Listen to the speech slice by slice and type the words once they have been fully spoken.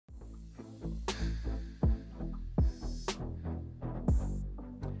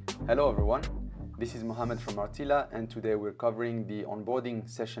Hello everyone, this is Mohammed from Artila, and today we're covering the onboarding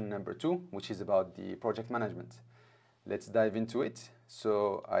session number 2, which is about the project management. Let's dive into it.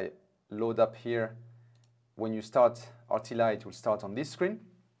 So I load up here. When you start Artila, it will start on this screen.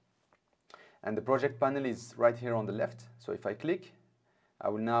 And the project panel is right here on the left. So if I click, I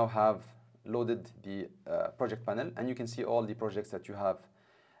will now have loaded the project panel, and you can see all the projects that you have.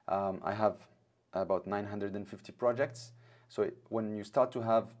 I have about 950 projects. So when you start to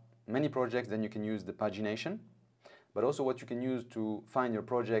have many projects, then you can use the pagination. But also what you can use to find your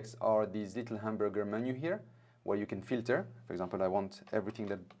projects are these little hamburger menu here, where you can filter. For example, I want everything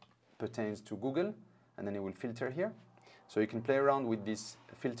that pertains to Google, and then it will filter here. So you can play around with these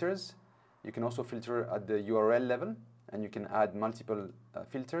filters. You can also filter at the URL level, and you can add multiple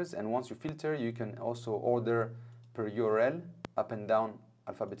filters. And once you filter, you can also order per URL, up and down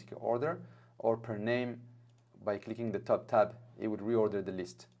alphabetical order, or per name. By clicking the top tab, it would reorder the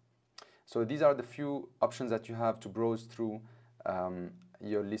list. So these are the few options that you have to browse through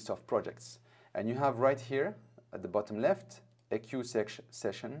your list of projects. And you have right here at the bottom left a queue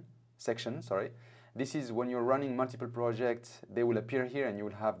section. This is when you're running multiple projects, they will appear here and you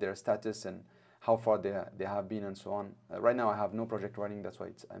will have their status and how far they have been and so on. Right now I have no project running, that's why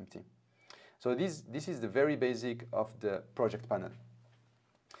it's empty. So this is the very basic of the project panel.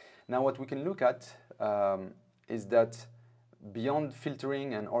 Now what we can look at is that beyond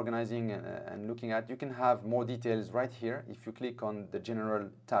filtering and organizing and looking at, you can have more details right here. If you click on the general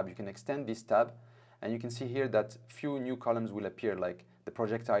tab, you can extend this tab, and you can see here that few new columns will appear, like the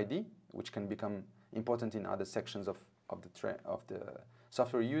project ID, which can become important in other sections of the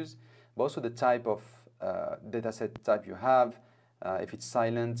software you use, but also the type of dataset type you have, if it's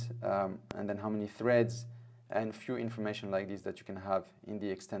silent, and then how many threads, and few information like this that you can have in the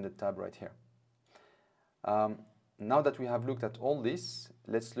extended tab right here. Now that we have looked at all this,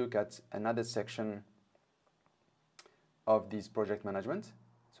 let's look at another section of this project management.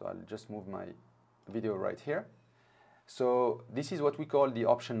 So I'll just move my video right here. So this is what we call the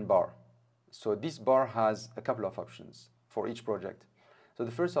option bar. So this bar has a couple of options for each project. So the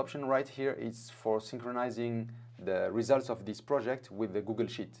first option right here is for synchronizing the results of this project with the Google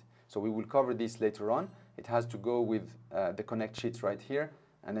Sheet. So we will cover this later on. It has to go with the Connect Sheet right here,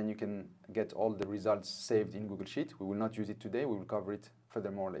 and then you can get all the results saved in Google Sheet. We will not use it today, we will cover it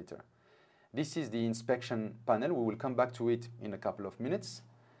furthermore later. This is the inspection panel. We will come back to it in a couple of minutes.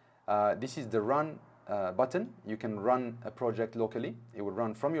 This is the run button. You can run a project locally. It will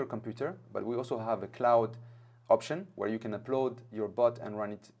run from your computer, but we also have a cloud option where you can upload your bot and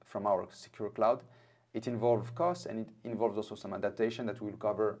run it from our secure cloud. It involves costs, and it involves also some adaptation that we will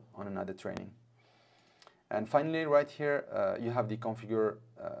cover on another training. And finally, right here, you have the configure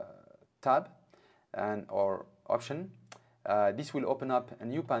tab or option. This will open up a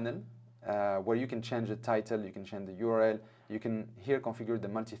new panel where you can change the title, you can change the URL, you can here configure the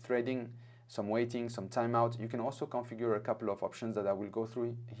multi-threading, some waiting, some timeout. You can also configure a couple of options that I will go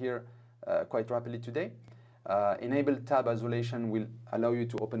through here quite rapidly today. Enable tab isolation will allow you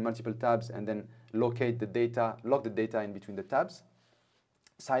to open multiple tabs and then locate the data, lock the data in between the tabs.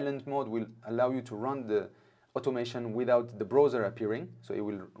 Silent mode will allow you to run the automation without the browser appearing, so it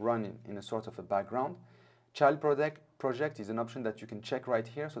will run in a sort of a background. Child project is an option that you can check right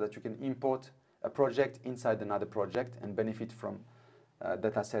here so that you can import a project inside another project and benefit from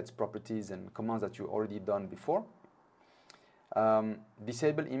datasets, properties, and commands that you already done before.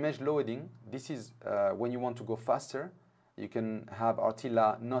 Disable image loading. This is when you want to go faster. You can have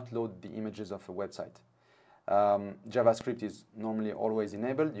Artila not load the images of a website. JavaScript is normally always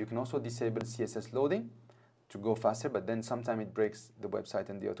enabled. You can also disable CSS loading to go faster, but then sometimes it breaks the website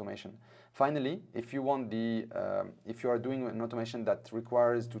and the automation. Finally, if you want if you are doing an automation that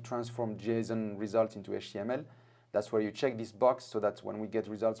requires to transform JSON result into HTML, that's where you check this box so that when we get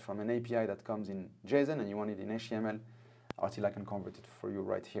results from an API that comes in JSON and you want it in HTML, Artila can convert it for you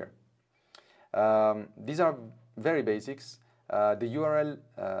right here. These are very basics. The URL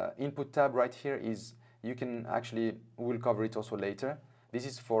input tab right here is, you can actually, we'll cover it also later. This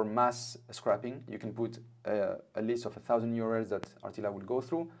is for mass scrapping. You can put a list of 1,000 URLs that Artila will go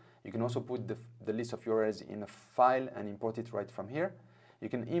through. You can also put the list of URLs in a file and import it right from here. You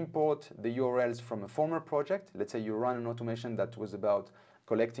can import the URLs from a former project. Let's say you run an automation that was about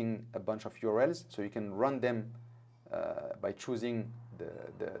collecting a bunch of URLs, so you can run them by choosing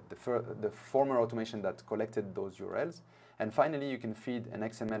the former automation that collected those URLs. And finally, you can feed an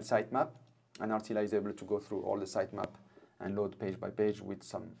XML sitemap, and Artila is able to go through all the sitemap and load page by page with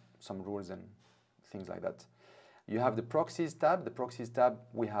some rules and things like that. You have the proxies tab. The proxies tab,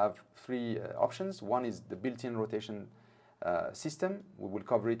 we have three options. One is the built-in rotation system. We will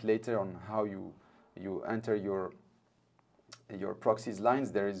cover it later on how you enter your proxies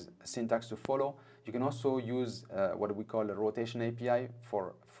lines. There is a syntax to follow. You can also use what we call a rotation API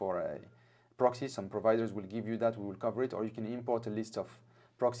for a proxy. Some providers will give you that. We will cover it. Or you can import a list of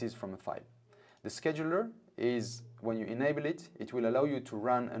proxies from a file. The scheduler is, when you enable it, it will allow you to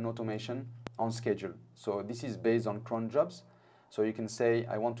run an automation on schedule. So this is based on cron jobs. So you can say,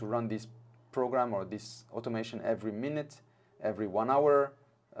 I want to run this program or this automation every minute, every 1 hour,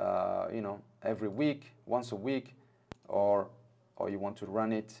 every week, once a week, or you want to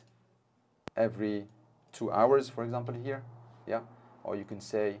run it every 2 hours, for example, here, yeah. Or you can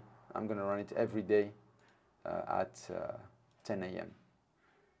say, I'm going to run it every day at 10 a.m.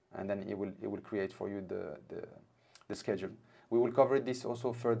 And then it will create for you the schedule. We will cover this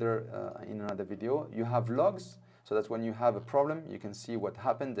also further in another video. You have logs, so that when you have a problem, you can see what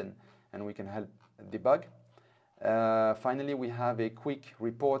happened and we can help debug. Finally, we have a quick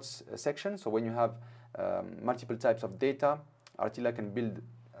reports section. So when you have multiple types of data, Artila can build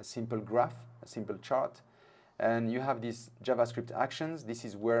a simple graph, a simple chart. And you have these JavaScript actions. This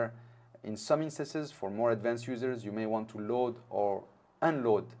is where, in some instances, for more advanced users, you may want to load or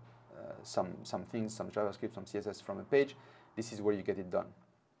unload some things, some JavaScript, some CSS from a page. This is where you get it done.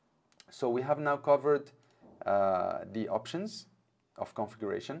 So we have now covered the options of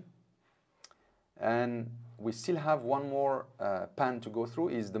configuration. And we still have one more pan to go through,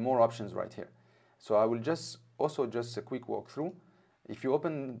 is the more options right here. So I will just a quick walkthrough. If you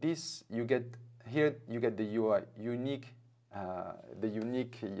open this, you get the UI, unique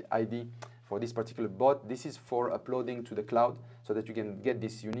ID for this particular bot. This is for uploading to the cloud so that you can get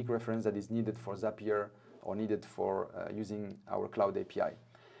this unique reference that is needed for Zapier or needed for using our cloud API.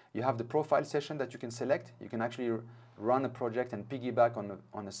 You have the profile session that you can select. You can actually run a project and piggyback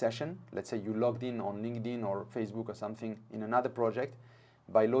on a session. Let's say you logged in on LinkedIn or Facebook or something in another project.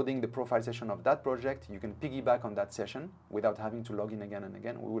 By loading the profile session of that project, you can piggyback on that session without having to log in again and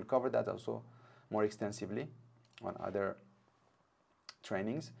again. We will cover that also more extensively on other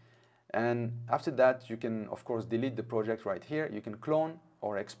trainings. And after that, you can, of course, delete the project right here. You can clone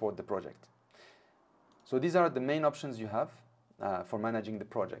or export the project. So these are the main options you have for managing the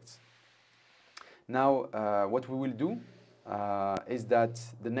projects. Now, what we will do is that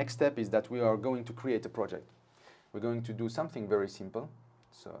the next step is that we are going to create a project. We're going to do something very simple.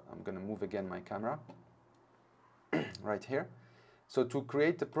 So I'm going to move again my camera right here. So to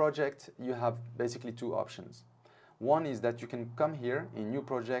create a project, you have basically two options. One is that you can come here in new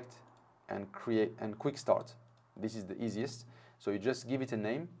project and create and quick start. This is the easiest. So you just give it a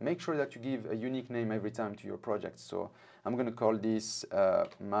name. Make sure that you give a unique name every time to your project. So I'm going to call this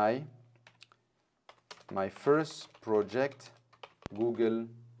my first project Google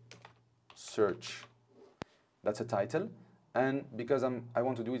search. That's a title. And because I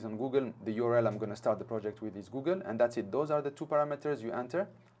want to do it on Google, the URL I'm going to start the project with is Google, and that's it. Those are the two parameters you enter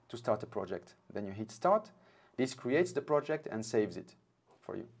to start a project. Then you hit start. This creates the project and saves it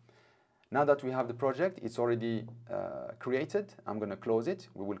for you. Now that we have the project, it's already created. I'm going to close it.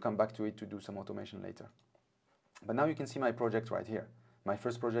 We will come back to it to do some automation later. But now you can see my project right here. My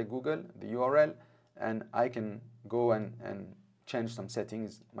first project Google, the URL, and I can go and change some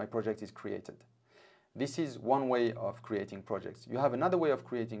settings. My project is created. This is one way of creating projects. You have another way of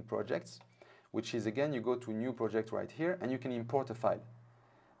creating projects, which is, again, you go to new project right here and you can import a file.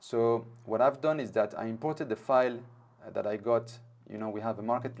 So what I've done is that I imported the file that I got. You know, we have a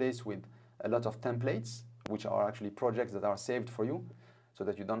marketplace with a lot of templates, which are actually projects that are saved for you so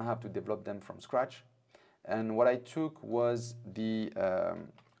that you don't have to develop them from scratch. And what I took was the,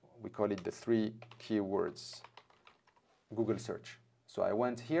 we call it the 3 keywords Google search. So I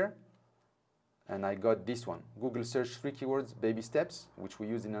went here and I got this one, Google search 3 keywords baby steps, which we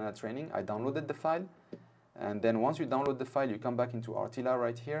use in another training. I downloaded the file. And then once you download the file, you come back into Artila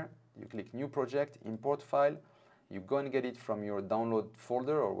right here. You click new project, import file. You go and get it from your download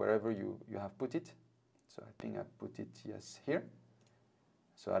folder or wherever you have put it. So I think I put it, yes, here.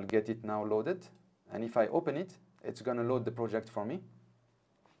 So I'll get it now loaded. And if I open it, it's going to load the project for me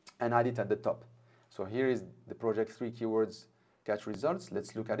and add it at the top. So here is the project 3 keywords catch results.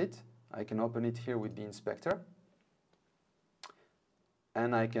 Let's look at it. I can open it here with the inspector.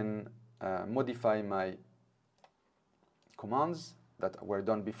 And I can modify my commands that were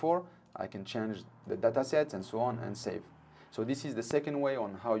done before. I can change the data sets and so on and save. So this is the second way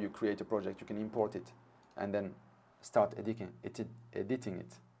on how you create a project. You can import it and then start editing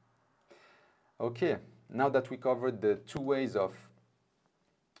it. Okay, now that we covered the two ways of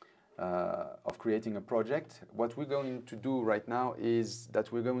of creating a project, what we're going to do right now is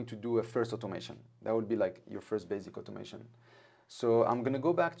that we're going to do a first automation. That would be like your first basic automation. So I'm going to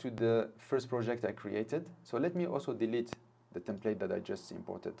go back to the first project I created. So let me also delete the template that I just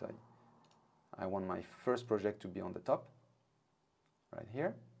imported. I want my first project to be on the top, right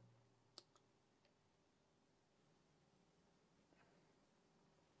here.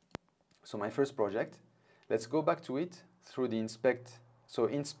 So my first project, let's go back to it through the inspect. So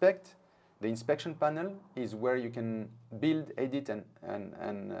inspect, the inspection panel is where you can build, edit,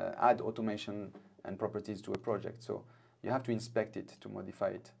 and add automation and properties to a project. So you have to inspect it to modify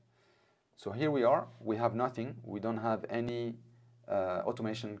it. So here we are, we have nothing. We don't have any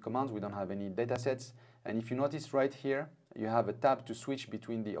automation commands, we don't have any data sets. And if you notice right here, you have a tab to switch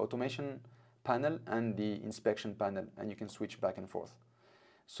between the automation panel and the inspection panel, and you can switch back and forth.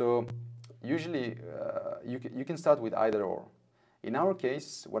 So usually you can start with either or. In our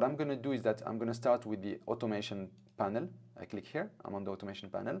case, what I'm going to do is that I'm going to start with the automation panel. I click here, I'm on the automation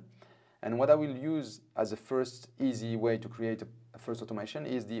panel. And what I will use as a first easy way to create a first automation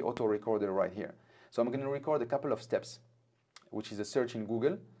is the auto recorder right here. So I'm going to record a couple of steps, which is a search in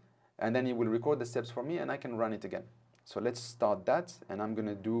Google, and then it will record the steps for me and I can run it again. So let's start that, and I'm going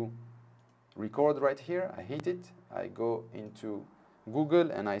to do record right here. I hit it, I go into Google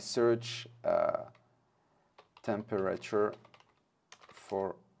and I search temperature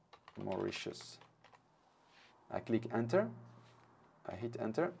for Mauritius. I click enter, I hit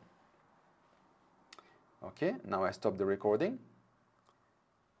enter. Okay, now I stop the recording.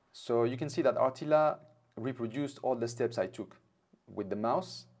 So you can see that Artila reproduced all the steps I took with the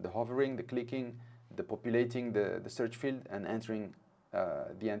mouse, the hovering, the clicking, the populating the search field, and entering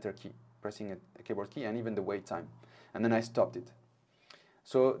the enter key, pressing a keyboard key, and even the wait time. And then I stopped it.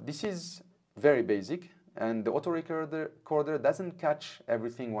 So this is very basic, and the auto recorder doesn't catch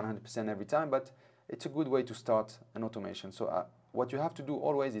everything 100% every time, but it's a good way to start an automation. So what you have to do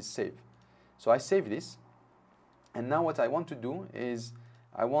always is save. So I save this, and now what I want to do is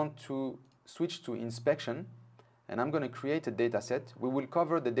I want to switch to inspection, and I'm going to create a data set. We will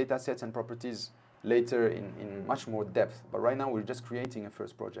cover the data sets and properties later in much more depth, but right now we're just creating a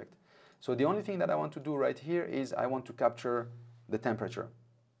first project. So the only thing that I want to do right here is I want to capture the temperature,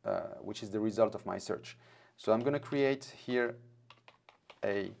 which is the result of my search. So I'm going to create here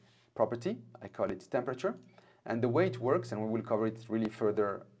a property. I call it temperature. And the way it works, and we will cover it really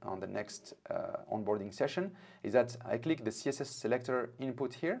further on the next onboarding session, is that I click the CSS selector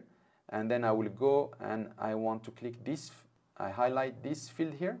input here, and then I will go and I want to click this. I highlight this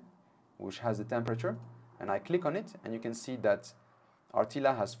field here, which has the temperature, and I click on it, and you can see that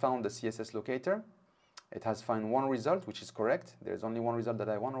Artila has found the CSS locator. It has found one result, which is correct. There's only one result that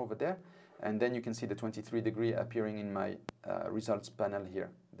I want over there. And then you can see the 23 degree appearing in my results panel here,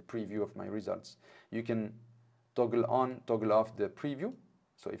 the preview of my results. You can toggle on, toggle off the preview.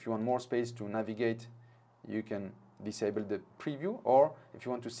 So if you want more space to navigate, you can disable the preview. Or if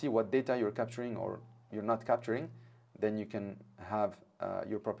you want to see what data you're capturing or you're not capturing, then you can have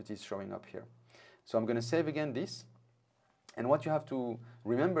your properties showing up here. So I'm going to save again this. And what you have to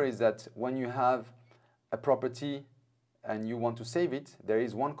remember is that when you have a property and you want to save it, there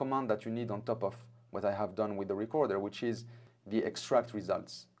is one command that you need on top of what I have done with the recorder, which is the extract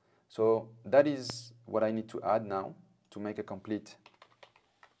results. So that is what I need to add now to make a complete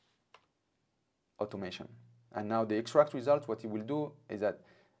automation. And now the extract results, what it will do is that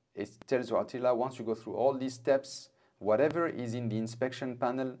it tells Artila, once you go through all these steps, whatever is in the inspection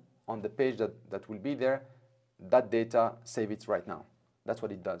panel on the page that will be there, that data, save it right now. That's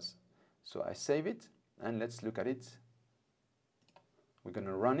what it does. So I save it, and let's look at it. We're going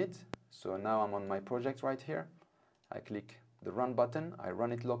to run it. So now I'm on my project right here. I click the run button. I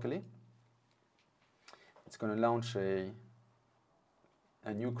run it locally. It's going to launch a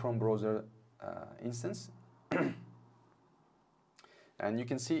new Chrome browser instance. And you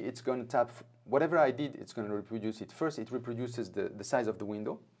can see it's going to tap, whatever I did, it's going to reproduce it. First, it reproduces the size of the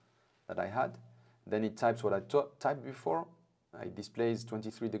window that I had. Then it types what I typed before. It displays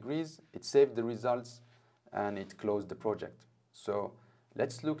 23 degrees. It saved the results, and it closed the project. So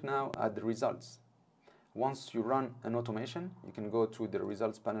let's look now at the results. Once you run an automation, you can go to the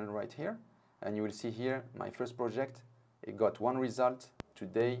results panel right here, and you will see here my first project. It got one result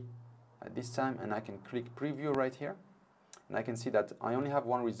today at this time, and I can click preview right here, and I can see that I only have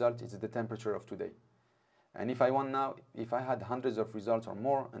one result. It's the temperature of today. And if I want now, if I had hundreds of results or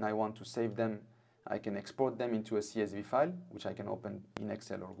more and I want to save them, I can export them into a CSV file, which I can open in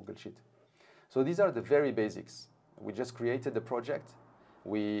Excel or Google Sheet. So these are the very basics. We just created the project,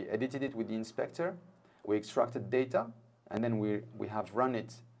 we edited it with the inspector, we extracted data, and then we have run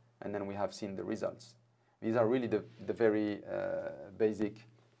it and then we have seen the results. These are really the very basic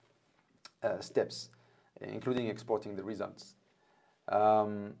steps, including exporting the results.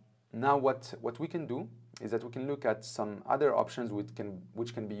 Now what we can do is that we can look at some other options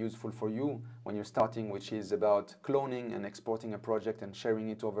which can be useful for you when you're starting, which is about cloning and exporting a project and sharing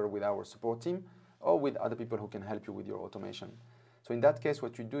it over with our support team or with other people who can help you with your automation. So in that case,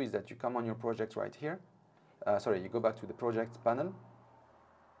 what you do is that you come on your project right here. You go back to the project panel.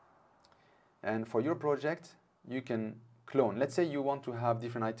 And for your project, you can clone. Let's say you want to have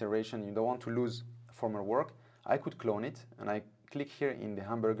different iteration. You don't want to lose former work. I could clone it, and I click here in the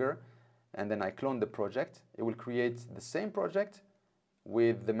hamburger, and then I clone the project. It will create the same project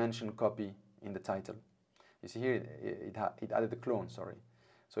with the mentioned copy in the title. You see here, it added a clone, sorry.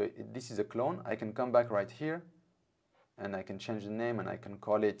 So this is a clone. I can come back right here, and I can change the name, and I can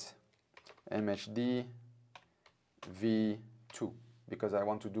call it MHD V2, because I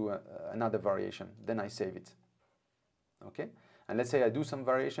want to do another variation. Then I save it. Okay? And let's say I do some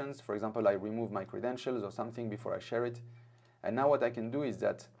variations. For example, I remove my credentials or something before I share it. And now what I can do is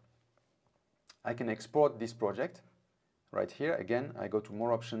that I can export this project right here. Again, I go to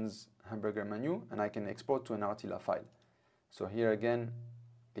more options, hamburger menu, and I can export to an Artila file. So here again,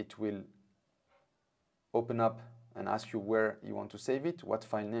 it will open up and ask you where you want to save it, what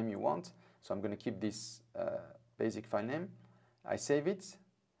file name you want. So I'm going to keep this basic file name. I save it.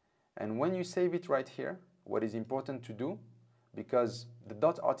 And when you save it right here, what is important to do, because the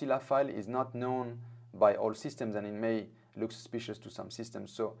 .artila file is not known by all systems and it may look suspicious to some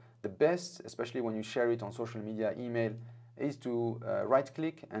systems. So the best, especially when you share it on social media, email, is to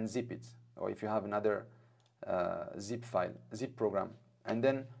right-click and zip it. Or if you have another zip program, and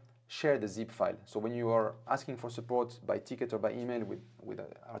then share the zip file. So when you are asking for support by ticket or by email with the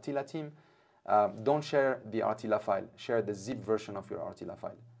Artila team, don't share the Artila file. Share the zip version of your Artila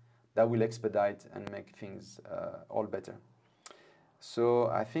file. That will expedite and make things all better. So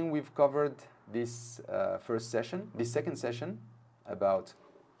I think we've covered this second session about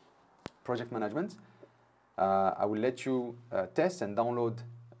project management. I will let you test and download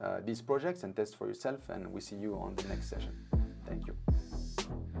these projects and test for yourself, and we see you on the next session. Thank you.